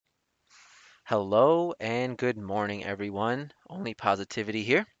Hello and good morning, everyone. Only positivity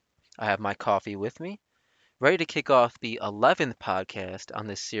here. I have my coffee with me, ready to kick off the 11th podcast on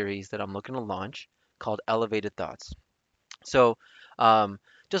this series that I'm looking to launch called Elevated Thoughts. So, um,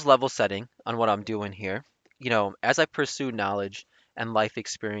 just level setting on what I'm doing here. As I pursue knowledge and life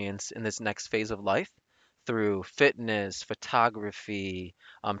experience in this next phase of life through fitness, photography,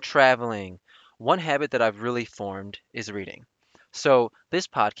 traveling, one habit that I've really formed is reading. So, this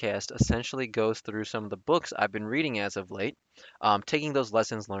podcast essentially goes through some of the books I've been reading as of late, taking those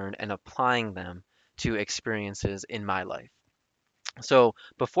lessons learned and applying them to experiences in my life. So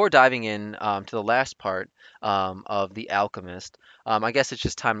before diving in to the last part of The Alchemist, I guess it's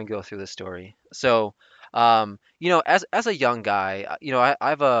just time to go through the story. So, as a young guy, I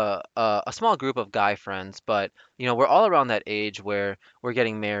have a small group of guy friends, but we're all around that age where we're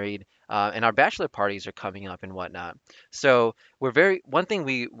getting married. And our bachelor parties are coming up and whatnot. So one thing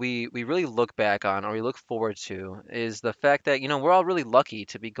we really look back on or we look forward to is the fact that, we're all really lucky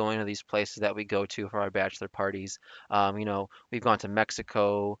to be going to these places that we go to for our bachelor parties. We've gone to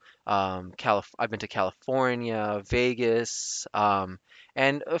Mexico, I've been to California, Vegas,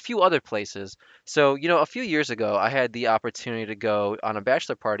 and a few other places. So, a few years ago, I had the opportunity to go on a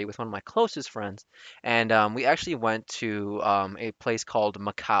bachelor party with one of my closest friends, and we actually went to a place called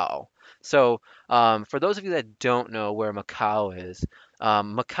Macau. So, for those of you that don't know where Macau is,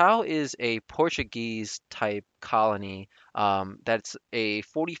 Macau is a Portuguese type colony that's a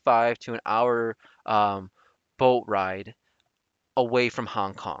 45 to an hour boat ride away from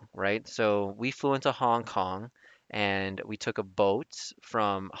Hong Kong, right? So we flew into Hong Kong and we took a boat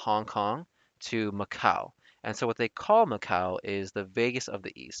from Hong Kong to Macau. And so what they call Macau is the Vegas of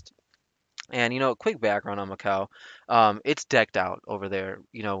the East. And a quick background on Macau, it's decked out over there.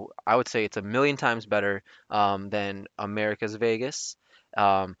 I would say it's a million times better than America's Vegas.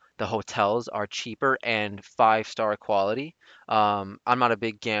 The hotels are cheaper and five-star quality. I'm not a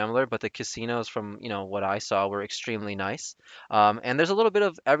big gambler, but the casinos, from what I saw, were extremely nice. And there's a little bit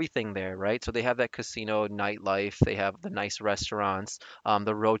of everything there, right? So they have that casino nightlife. They have the nice restaurants,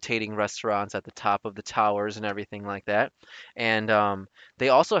 the rotating restaurants at the top of the towers and everything like that. And they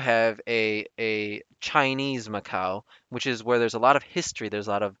also have a Chinese Macau, which is where there's a lot of history. There's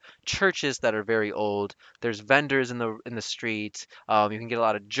a lot of churches that are very old. There's vendors in the street. You can get a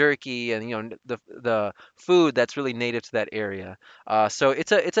lot of jerky and the food that's really native to that area. So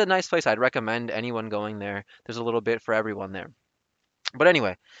it's a nice place. I'd recommend anyone going there. There's a little bit for everyone there. But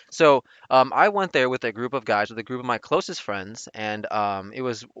anyway, so I went there with a group of guys, with a group of my closest friends, and it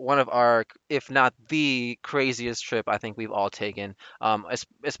was one of our, if not the craziest trip I think we've all taken,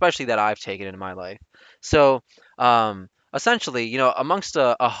 especially that I've taken in my life. So essentially, amongst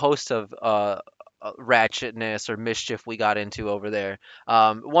a host of ratchetness or mischief we got into over there,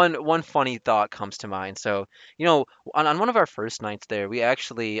 one funny thought comes to mind. So, on one of our first nights there, we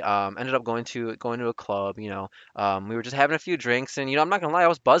actually ended up going to a club. We were just having a few drinks, and I'm not gonna lie, I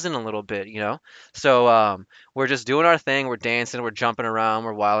was buzzing a little bit. So we're just doing our thing, we're dancing, we're jumping around,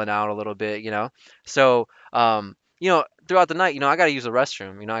 we're wilding out a little bit. So throughout the night, I got to use the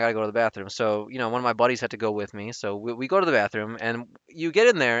restroom. I got to go to the bathroom. So, one of my buddies had to go with me. So we go to the bathroom, and you get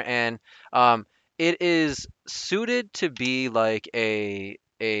in there, and um, it is suited to be like a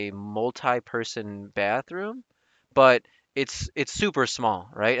multi-person bathroom, but it's super small,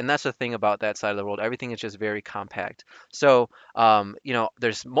 right? And that's the thing about that side of the world. Everything is just very compact. So,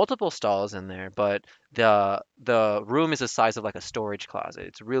 there's multiple stalls in there, but the room is the size of like a storage closet.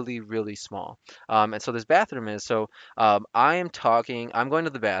 It's really, really small. And so this bathroom is so I'm going to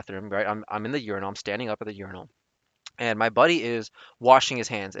the bathroom, right? I'm in the urinal. I'm standing up at the urinal and my buddy is washing his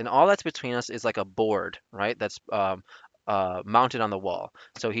hands, and all that's between us is like a board, right? That's mounted on the wall,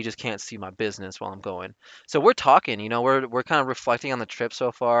 so he just can't see my business while I'm going. So we're talking, we're kind of reflecting on the trip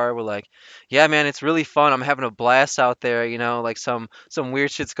so far. We're like, yeah, man, it's really fun. I'm having a blast out there, like some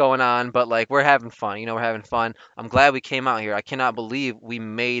weird shit's going on, but like we're having fun, we're having fun. I'm glad we came out here. I cannot believe we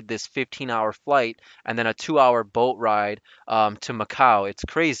made this 15-hour flight and then a 2-hour boat ride to Macau. It's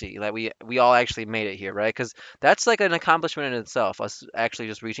crazy that we all actually made it here, right? Because that's like an accomplishment in itself, us actually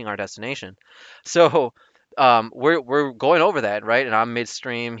just reaching our destination. So we're going over that, right? And I'm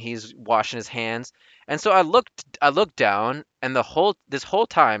midstream, he's washing his hands. And so I looked down and this whole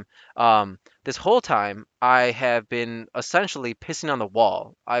time I have been essentially pissing on the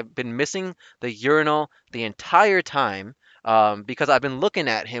wall. I've been missing the urinal the entire time because I've been looking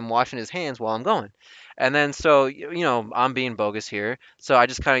at him washing his hands while I'm going. And then so I'm being bogus here. So I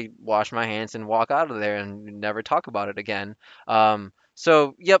just kind of wash my hands and walk out of there and never talk about it again.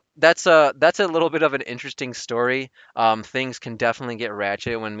 So, yep, that's a little bit of an interesting story. Things can definitely get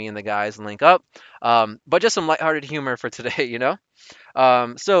ratchet when me and the guys link up. But just some lighthearted humor for today, you know.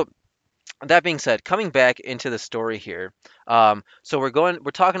 So that being said, coming back into the story here, so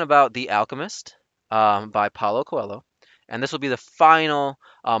we're talking about The Alchemist, by Paulo Coelho, and this will be the final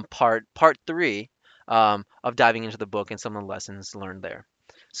part three, of diving into the book and some of the lessons learned there.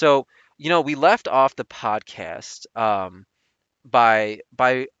 So, we left off the podcast,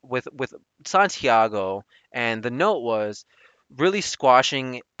 with Santiago, and the note was really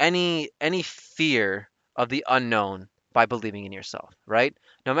squashing any fear of the unknown by believing in yourself, right?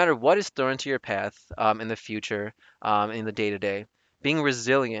 No matter what is thrown into your path, in the future, in the day to day, being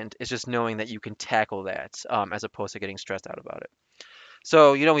resilient is just knowing that you can tackle that, as opposed to getting stressed out about it.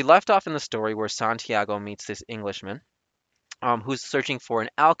 So, we left off in the story where Santiago meets this Englishman, who's searching for an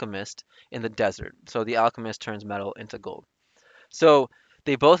alchemist in the desert. So the alchemist turns metal into gold. So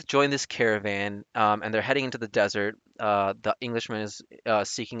they both join this caravan, and they're heading into the desert. The Englishman is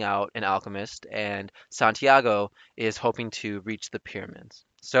seeking out an alchemist, and Santiago is hoping to reach the pyramids.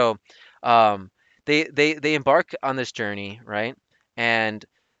 So um, they embark on this journey, right? And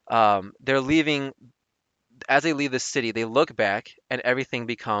they're leaving. As they leave the city, they look back, and everything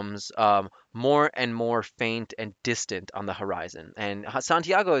becomes more and more faint and distant on the horizon. And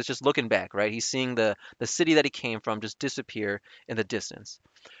Santiago is just looking back, right? He's seeing the city that he came from just disappear in the distance.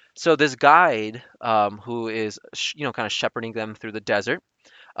 So this guide, who is kind of shepherding them through the desert,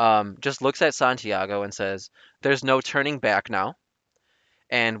 just looks at Santiago and says, "There's no turning back now.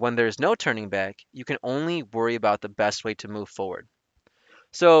 And when there's no turning back, you can only worry about the best way to move forward."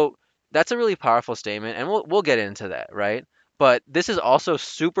 So that's a really powerful statement, and we'll get into that, right? But this is also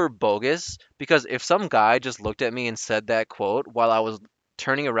super bogus, because if some guy just looked at me and said that quote while I was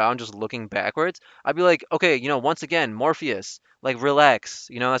turning around just looking backwards, I'd be like, okay, once again, Morpheus, like relax,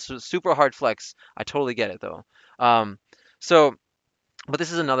 that's a super hard flex. I totally get it though. Um, so, but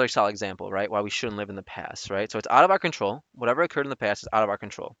this is another solid example, right? Why we shouldn't live in the past, right? So it's out of our control. Whatever occurred in the past is out of our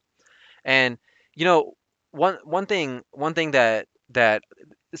control. And you know, one thing that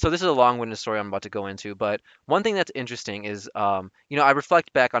so this is a long-winded story I'm about to go into, but one thing that's interesting is, I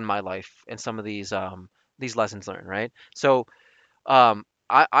reflect back on my life and some of these lessons learned, right? So I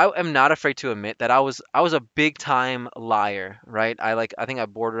am not afraid to admit that I was a big time liar, right? I think I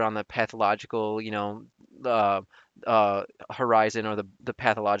bordered on the pathological, uh, horizon, or the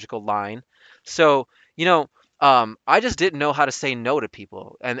pathological line. So, you know, I just didn't know how to say no to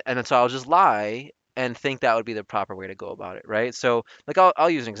people, and so I'll just lie and think that would be the proper way to go about it, right? So, like, I'll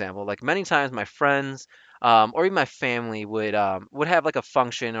use an example. Like, many times my friends, or even my family would have like a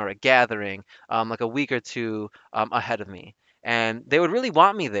function or a gathering, like a week or two, ahead of me, and they would really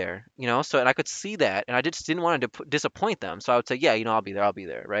want me there, so, and I could see that, and I just didn't want to disappoint them, so I would say, yeah, I'll be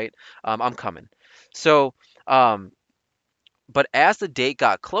there, right? I'm coming. So um but as the date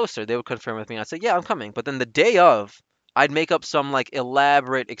got closer, they would confirm with me, and I'd say, yeah, I'm coming. But then the day of, I'd make up some like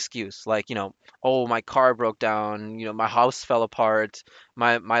elaborate excuse, like, oh, my car broke down, my house fell apart,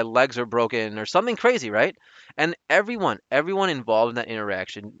 my legs are broken, or something crazy, right? And everyone involved in that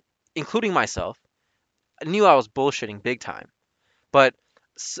interaction, including myself, knew I was bullshitting big time. But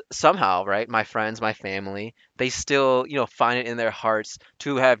somehow, right, my friends, my family, they still, find it in their hearts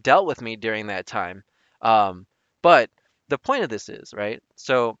to have dealt with me during that time. But the point of this is, right,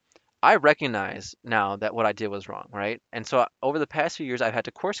 so I recognize now that what I did was wrong, right? And so over the past few years, I've had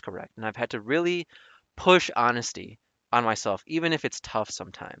to course correct, and I've had to really push honesty on myself, even if it's tough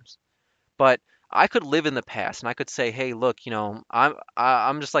sometimes. But I could live in the past, and I could say, "Hey, look,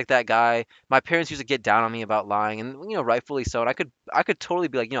 I'm just like that guy. My parents used to get down on me about lying, and rightfully so. And I could totally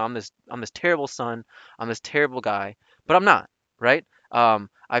be like, I'm this terrible son, I'm this terrible guy, but I'm not, right?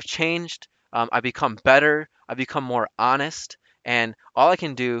 I've changed. I've become better. I've become more honest, and all I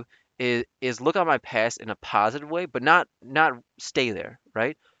can do is look at my past in a positive way, but not stay there,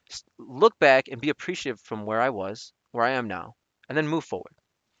 right? Look back and be appreciative from where I was, where I am now, and then move forward.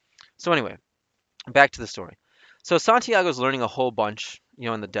 So anyway, back to the story. So Santiago's learning a whole bunch,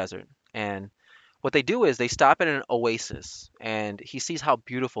 in the desert. And what they do is they stop at an oasis, and he sees how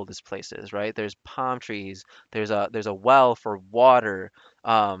beautiful this place is, right? There's palm trees, there's a well for water.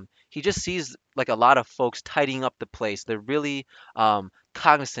 He just sees like a lot of folks tidying up the place. They're really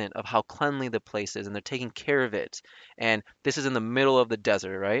cognizant of how cleanly the place is, and they're taking care of it. And this is in the middle of the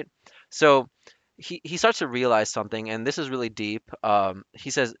desert, right? So he starts to realize something, and this is really deep. He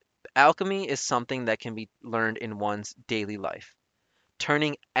says, alchemy is something that can be learned in one's daily life,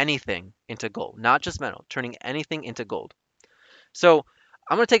 turning anything into gold, not just metal, turning anything into gold. So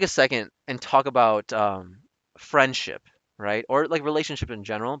I'm going to take a second and talk about friendship, right? Or like relationship in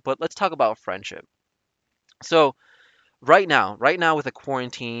general, but let's talk about friendship. So right now with the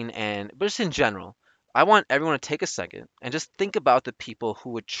quarantine and but just in general, I want everyone to take a second and just think about the people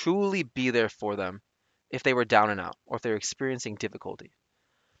who would truly be there for them if they were down and out or if they were experiencing difficulty.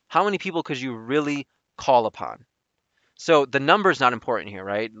 How many people could you really call upon? So the number is not important here,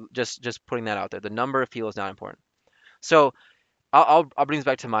 right? Just putting that out there. The number of people is not important. So I'll bring this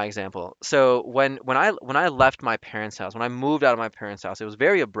back to my example. So when I left my parents' house, when I moved out of my parents' house, it was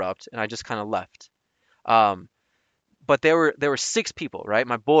very abrupt, and I just kind of left. Um, but there were six people, right?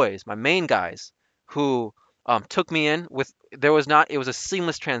 My boys, my main guys, who took me in with. There was not. It was a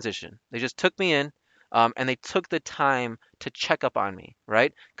seamless transition. They just took me in, and they took the time to check up on me,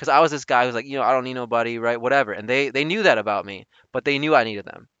 right? Because I was this guy who's like, I don't need nobody, right? Whatever. And they knew that about me, but they knew I needed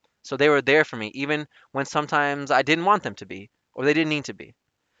them, so they were there for me, even when sometimes I didn't want them to be, or they didn't need to be.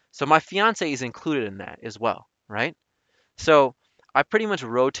 So my fiance is included in that as well, right? So I pretty much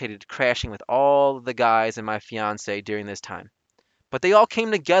rotated crashing with all of the guys and my fiance during this time. But they all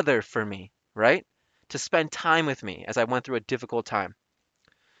came together for me, right? To spend time with me as I went through a difficult time.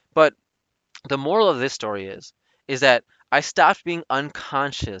 But the moral of this story is that I stopped being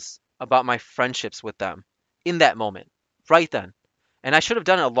unconscious about my friendships with them in that moment, right then. And I should have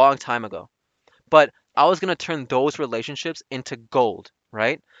done it a long time ago. But I was going to turn those relationships into gold,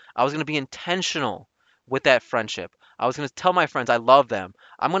 right? I was going to be intentional with that friendship. I was going to tell my friends I love them.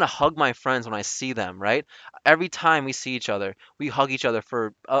 I'm going to hug my friends when I see them, right? Every time we see each other, we hug each other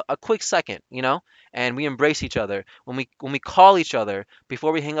for a quick second, and we embrace each other. When we call each other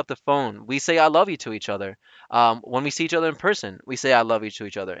before we hang up the phone, we say I love you to each other. When we see each other in person, we say I love you to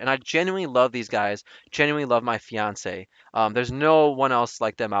each other. And I genuinely love these guys, genuinely love my fiance. There's no one else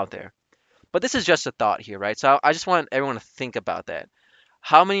like them out there. But this is just a thought here, right? So I just want everyone to think about that.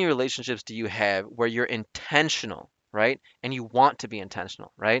 How many relationships do you have where you're intentional, right? And you want to be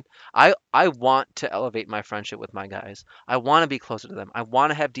intentional, right? I want to elevate my friendship with my guys. I want to be closer to them. I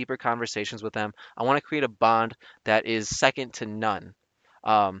want to have deeper conversations with them. I want to create a bond that is second to none.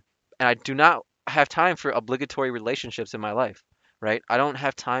 Um, and I do not have time for obligatory relationships in my life, right? I don't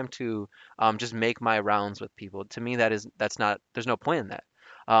have time to just make my rounds with people. To me, that's not. There's no point in that.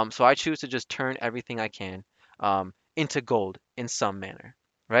 So I choose to just turn everything I can into gold in some manner,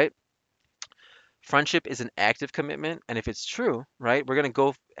 right? Friendship is an active commitment, and if it's true, right, we're going to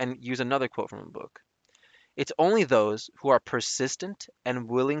go and use another quote from a book. It's only those who are persistent and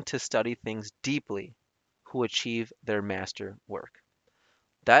willing to study things deeply who achieve their master work.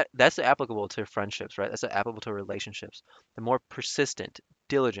 That's applicable to friendships, right? That's applicable to relationships. The more persistent,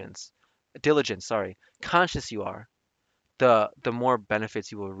 diligence, sorry, conscious you are, the more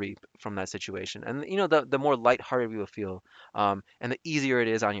benefits you will reap from that situation, and the more lighthearted you will feel, and the easier it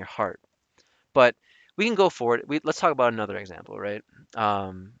is on your heart. But we can go forward. Let's talk about another example, right?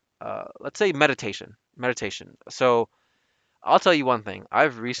 Let's say meditation. So I'll tell you one thing.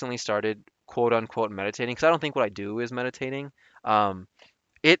 I've recently started quote unquote meditating because I don't think what I do is meditating. um,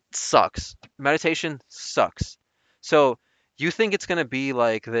 it sucks. Meditation sucks. So you think it's gonna be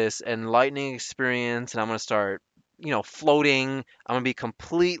like this enlightening experience, and I'm gonna start, floating. I'm gonna be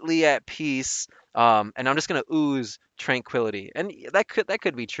completely at peace, and I'm just gonna ooze tranquility. And that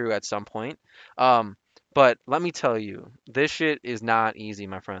could be true at some point. Um, but let me tell you, this shit is not easy,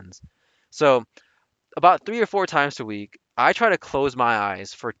 my friends. So about 3 or 4 times a week, I try to close my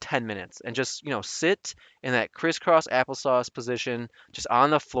eyes for 10 minutes and just, sit in that crisscross applesauce position, just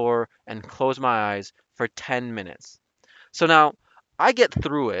on the floor and close my eyes for 10 minutes. So now I get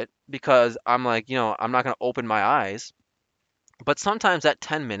through it because I'm like, I'm not going to open my eyes. But sometimes that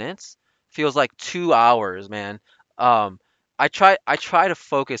 10 minutes feels like 2 hours, man. Um, I try to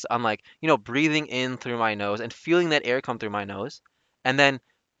focus on like, breathing in through my nose and feeling that air come through my nose, and then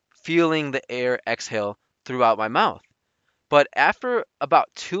feeling the air exhale throughout my mouth. But after about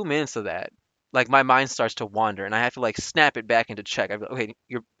 2 minutes of that, like my mind starts to wander and I have to like snap it back into check. I go, okay,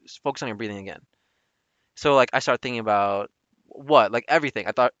 you're focus on your breathing again. So like I start thinking about what? Like everything.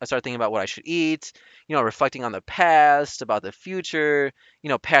 I started thinking about what I should eat, reflecting on the past, about the future,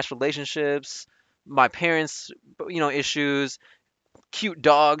 past relationships, my parents, issues, cute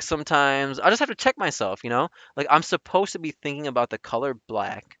dogs sometimes. I just have to check myself. Like I'm supposed to be thinking about the color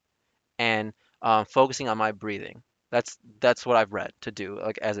black and focusing on my breathing. That's what I've read to do,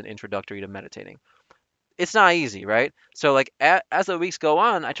 like as an introductory to meditating. It's not easy, right? So like as the weeks go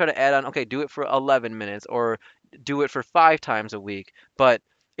on, I try to add on, okay, do it for 11 minutes or do it for 5 times a week. But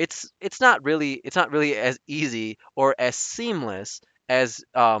it's not really as easy or as seamless as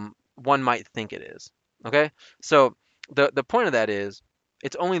one might think it is. Okay, so the point of that is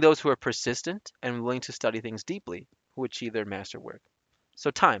it's only those who are persistent and willing to study things deeply who achieve their masterwork.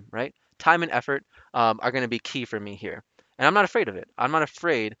 So time, right? Time and effort are going to be key for me here. And I'm not afraid of it. I'm not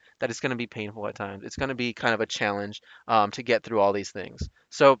afraid that it's going to be painful at times. It's going to be kind of a challenge to get through all these things.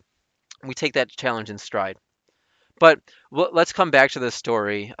 So we take that challenge in stride. But let's come back to this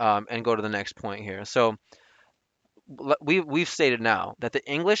story and go to the next point here. So we've stated now that the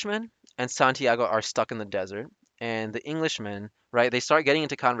Englishman and Santiago are stuck in the desert, and the Englishman, right? They start getting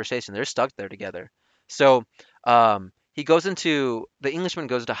into conversation. They're stuck there together. So he goes into the Englishman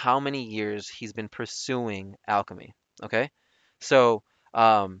goes into how many years he's been pursuing alchemy. Okay, so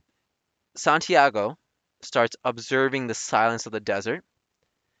um, Santiago starts observing the silence of the desert,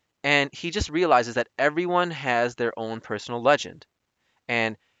 and he just realizes that everyone has their own personal legend,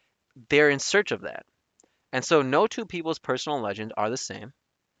 and they're in search of that. And so no two people's personal legend are the same,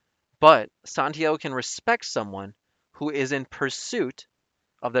 but Santiago can respect someone who is in pursuit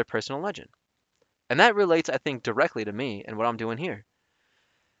of their personal legend. And that relates, I think, directly to me and what I'm doing here.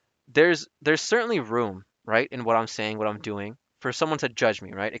 There's certainly room, right, in what I'm saying, what I'm doing, for someone to judge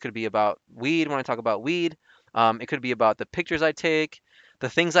me, right? It could be about weed when I talk about weed. It could be about the pictures I take, the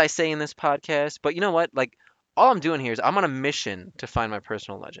things I say in this podcast. But you know what? Like, all I'm doing here is I'm on a mission to find my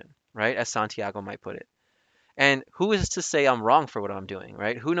personal legend, right? As Santiago might put it. And who is to say I'm wrong for what I'm doing,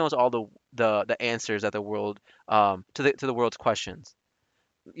 right? Who knows all the answers that the world to the world's questions?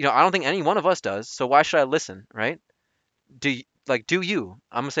 I don't think any one of us does. So why should I listen, right? Do you?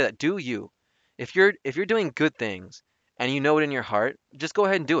 I'm gonna say that. Do you? If you're doing good things and you know it in your heart, just go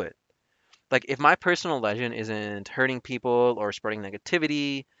ahead and do it. Like if my personal legend isn't hurting people or spreading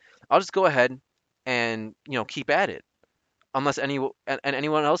negativity, I'll just go ahead and keep at it. Unless and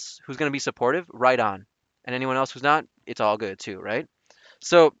anyone else who's gonna be supportive, right on. And anyone else who's not, it's all good too, right?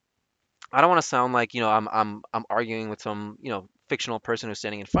 So I don't want to sound like I'm arguing with some fictional person who's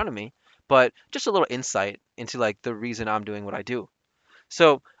standing in front of me, but just a little insight into like the reason I'm doing what I do.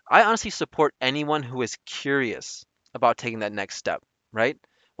 So I honestly support anyone who is curious about taking that next step, right?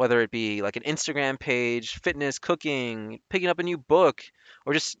 Whether it be like an Instagram page, fitness, cooking, picking up a new book,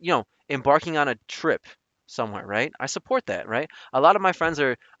 or just, embarking on a trip somewhere, right? I support that, right? A lot of my friends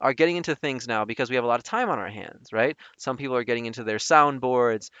are getting into things now because we have a lot of time on our hands, right? Some people are getting into their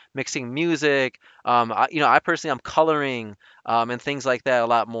soundboards, mixing music. I personally I'm coloring and things like that a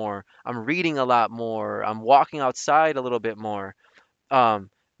lot more. I'm reading a lot more. I'm walking outside a little bit more. um,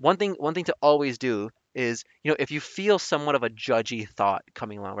 one thing to always do is, if you feel somewhat of a judgy thought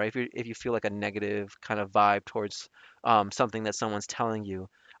coming along, right? If you feel like a negative kind of vibe towards something that someone's telling you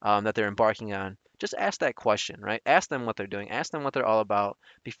that they're embarking on, just ask that question, right? Ask them what they're doing, ask them what they're all about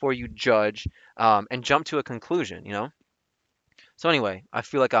before you judge and jump to a conclusion. So anyway, I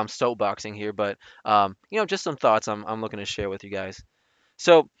feel like I'm soapboxing here, but just some thoughts I'm looking to share with you guys.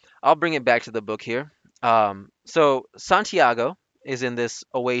 So I'll bring it back to the book here. So Santiago is in this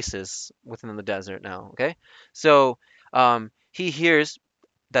oasis within the desert now. Okay, so he hears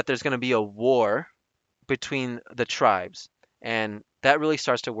that there's going to be a war between the tribes, and that really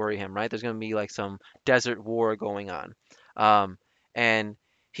starts to worry him. Right, there's going to be like some desert war going on, um, and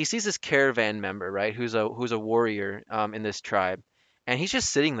he sees this caravan member, right, who's a warrior in this tribe, and he's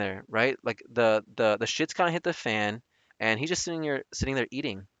just sitting there, right, like the shit's kind of hit the fan, and he's just sitting there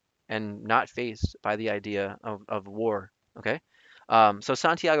eating, and not faced by the idea of war. Okay, so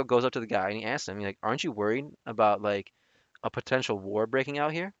Santiago goes up to the guy and he asks him, like, aren't you worried about like a potential war breaking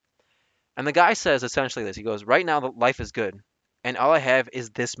out here? And the guy says essentially this. He goes, right now, the life is good. And all I have is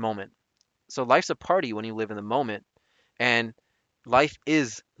this moment. So life's a party when you live in the moment. And life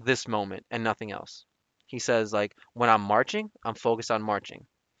is this moment and nothing else. He says, like, when I'm marching, I'm focused on marching.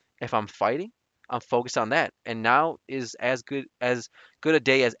 If I'm fighting, I'm focused on that. And now is as good a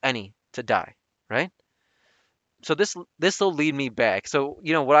day as any to die. Right? So this will lead me back. So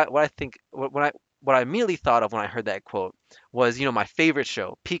what I think what I immediately thought of when I heard that quote was my favorite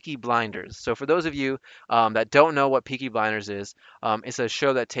show, Peaky Blinders. So for those of you that don't know what Peaky Blinders is, it's a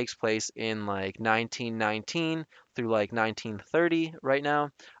show that takes place in like 1919 through like 1930 right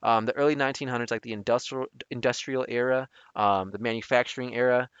now. The early 1900s, like the industrial era, the manufacturing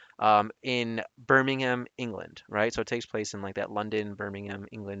era, in Birmingham, England, right? So it takes place in like that London, Birmingham,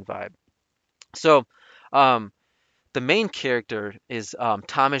 England vibe. So. Um, the main character is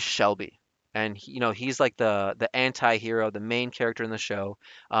Thomas Shelby, and he's like the anti-hero, the main character in the show.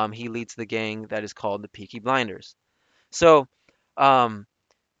 He leads the gang that is called the Peaky Blinders. So, um,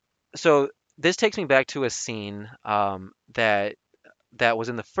 so this takes me back to a scene that was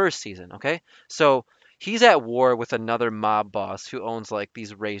in the first season. Okay, so he's at war with another mob boss who owns like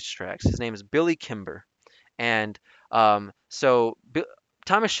these racetracks. His name is Billy Kimber, and so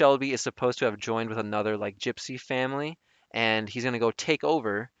Thomas Shelby is supposed to have joined with another like gypsy family, and he's gonna go take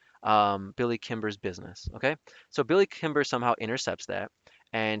over Billy Kimber's business. Okay, so Billy Kimber somehow intercepts that,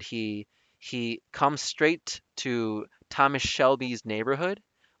 and he comes straight to Thomas Shelby's neighborhood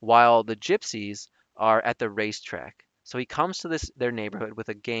while the gypsies are at the racetrack. So he comes to this their neighborhood with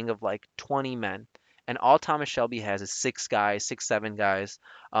a gang of like 20 men, and all Thomas Shelby has is six guys, six, seven guys.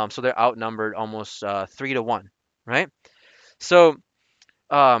 So they're outnumbered almost 3 to 1, right? So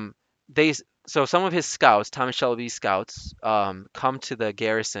um, they so some of his scouts, Thomas Shelby's scouts, come to the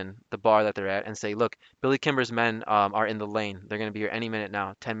garrison, the bar that they're at, and say, "Look, Billy Kimber's men are in the lane. They're going to be here any minute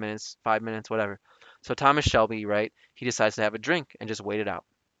now, 10 minutes, 5 minutes, whatever." So Thomas Shelby, right, he decides to have a drink and just wait it out.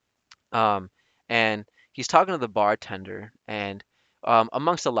 Um, and he's talking to the bartender, and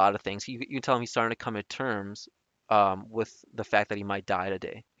amongst a lot of things, you can tell him he's starting to come to terms with the fact that he might die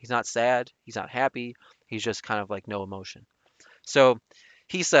today. He's not sad, he's not happy, he's just kind of like no emotion. So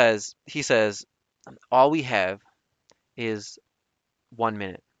he says, all we have is 1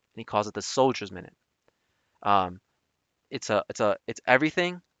 minute, and he calls it the soldier's minute. Um, it's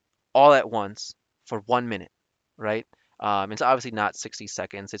everything all at once for 1 minute, right? It's obviously not 60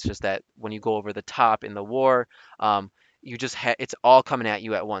 seconds. It's just that when you go over the top in the war, you just it's all coming at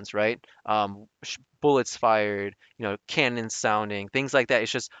you at once, right? Bullets fired, cannons sounding, things like that.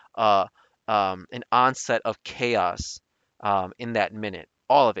 It's just an onset of chaos in that minute.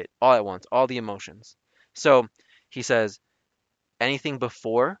 All of it, all at once, all the emotions. So he says, anything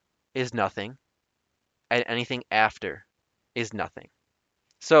before is nothing, and anything after is nothing.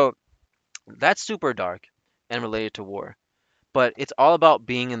 So that's super dark and related to war, but it's all about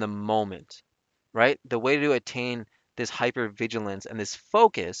being in the moment, right? The way to attain this hyper vigilance and this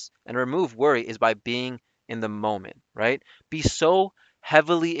focus and remove worry is by being in the moment, right? Be so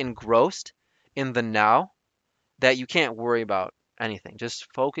heavily engrossed in the now that you can't worry about anything. Just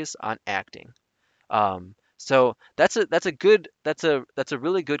focus on acting. So that's a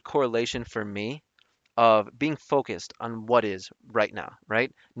really good correlation for me of being focused on what is right now,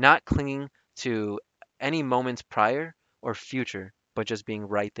 right? Not clinging to any moments prior or future, but just being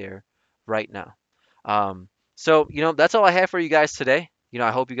right there, right now. So that's all I have for you guys today.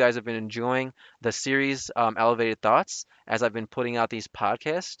 I hope you guys have been enjoying the series Elevated Thoughts as I've been putting out these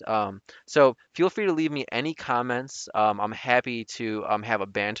podcasts. So feel free to leave me any comments. I'm happy to have a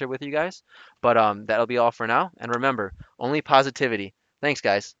banter with you guys. But that'll be all for now. And remember, only positivity. Thanks,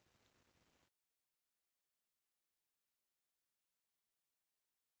 guys.